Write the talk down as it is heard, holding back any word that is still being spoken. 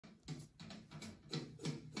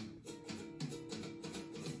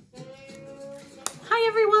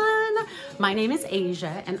My name is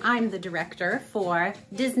Asia, and I'm the director for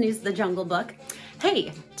Disney's The Jungle Book.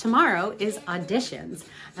 Hey, tomorrow is auditions,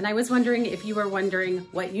 and I was wondering if you were wondering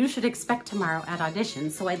what you should expect tomorrow at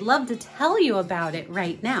auditions, so I'd love to tell you about it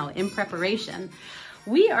right now in preparation.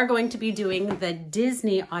 We are going to be doing the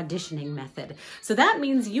Disney auditioning method. So that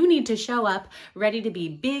means you need to show up ready to be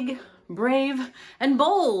big, brave, and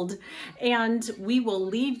bold. And we will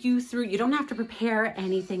lead you through, you don't have to prepare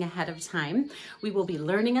anything ahead of time. We will be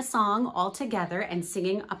learning a song all together and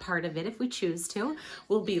singing a part of it if we choose to.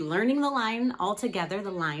 We'll be learning the line all together,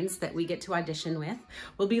 the lines that we get to audition with.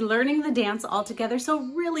 We'll be learning the dance all together. So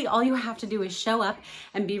really all you have to do is show up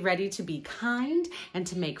and be ready to be kind and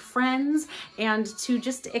to make friends and to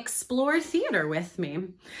just explore theater with me.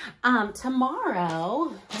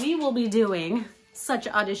 Tomorrow we will be doing such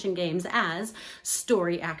audition games as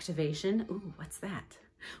story activation. Ooh, what's that?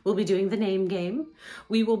 We'll be doing the name game.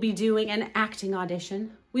 We will be doing an acting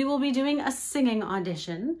audition. We will be doing a singing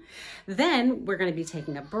audition. Then we're going to be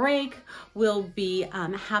taking a break. We'll be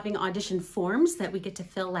having audition forms that we get to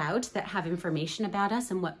fill out that have information about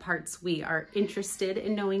us and what parts we are interested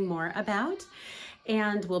in knowing more about.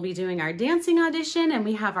 And we'll be doing our dancing audition, and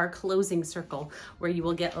we have our closing circle where you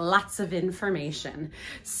will get lots of information.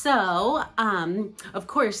 So, of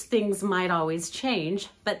course, things might always change,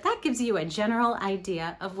 but that gives you a general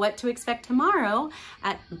idea of what to expect tomorrow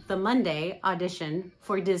at the Monday audition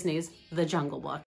for Disney's The Jungle Book.